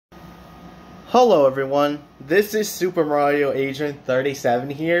Hello everyone, this is Super Mario Agent 37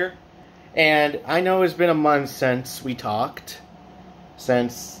 here, and I know it's been a month since we talked.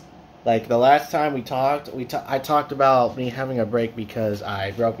 Since, like, the last time we talked, I talked about me having a break because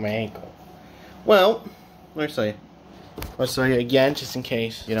I broke my ankle. Well, let's show you again, just in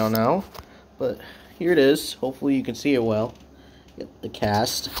case you don't know. But here it is. Hopefully you can see it well. Get the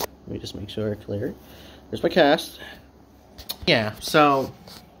cast. Let me just make sure it's clear. There's my cast. Yeah, so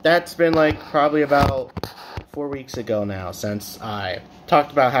that's been like probably about 4 weeks ago now since I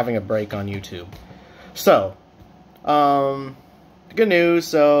talked about having a break on YouTube. So, good news.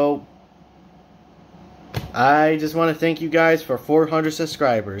 So, I just want to thank you guys for 400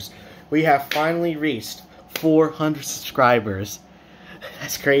 subscribers. We have finally reached 400 subscribers.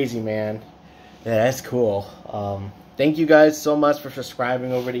 That's crazy, man. Yeah, that's cool. Thank you guys so much for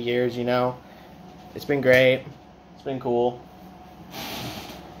subscribing over the years, you know. It's been great. It's been cool.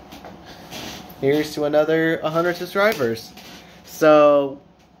 Here's to another 100 subscribers. So,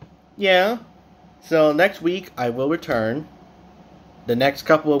 yeah. So, next week, I will return. The next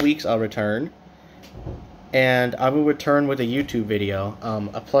couple of weeks, I'll return. And I will return with a YouTube video.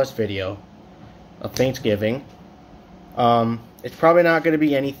 A plus video. Of Thanksgiving. It's probably not going to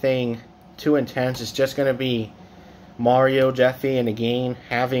be anything too intense. It's just going to be Mario, Jeffy, and the gang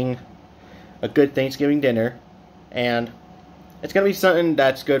having a good Thanksgiving dinner. And it's going to be something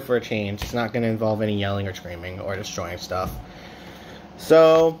that's good for a change. It's not going to involve any yelling or screaming or destroying stuff.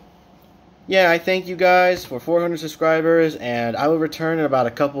 So, yeah, I thank you guys for 400 subscribers, and I will return in about a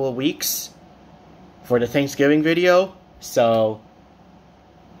couple of weeks for the Thanksgiving video. So,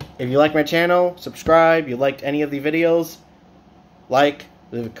 if you like my channel, subscribe. You liked any of the videos, like,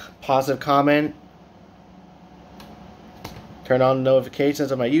 leave a positive comment, turn on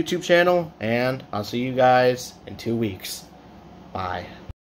notifications on my YouTube channel, and I'll see you guys in 2 weeks. Bye.